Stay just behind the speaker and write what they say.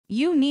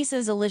UNIS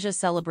Elisia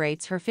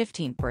celebrates her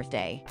 15th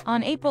birthday.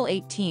 On April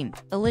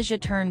 18th, Elisia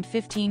turned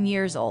 15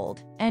 years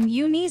old, and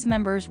UNIS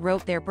members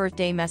wrote their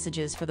birthday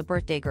messages for the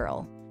birthday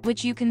girl,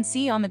 which you can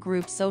see on the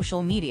group's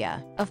social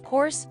media. Of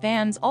course,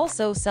 fans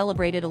also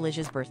celebrated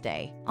Elisia's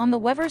birthday. On the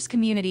Weverse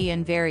community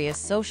and various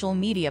social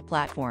media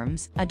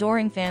platforms,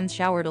 adoring fans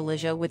showered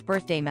Elisia with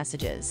birthday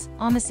messages.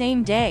 On the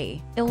same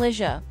day,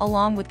 Elisia,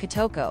 along with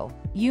Kotoko,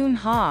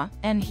 Yunha,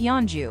 and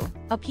Hyeonju,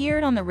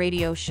 appeared on the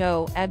radio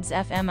show EBS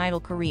FM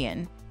Idol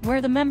Korean,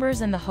 where the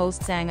members and the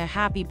host sang a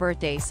happy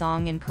birthday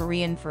song in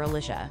Korean for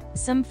Elisia.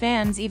 Some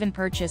fans even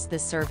purchased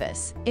this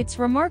service. It's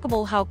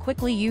remarkable how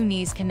quickly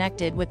UNIS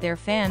connected with their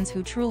fans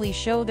who truly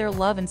show their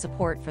love and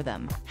support for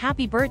them.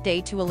 Happy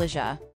birthday to Elisia!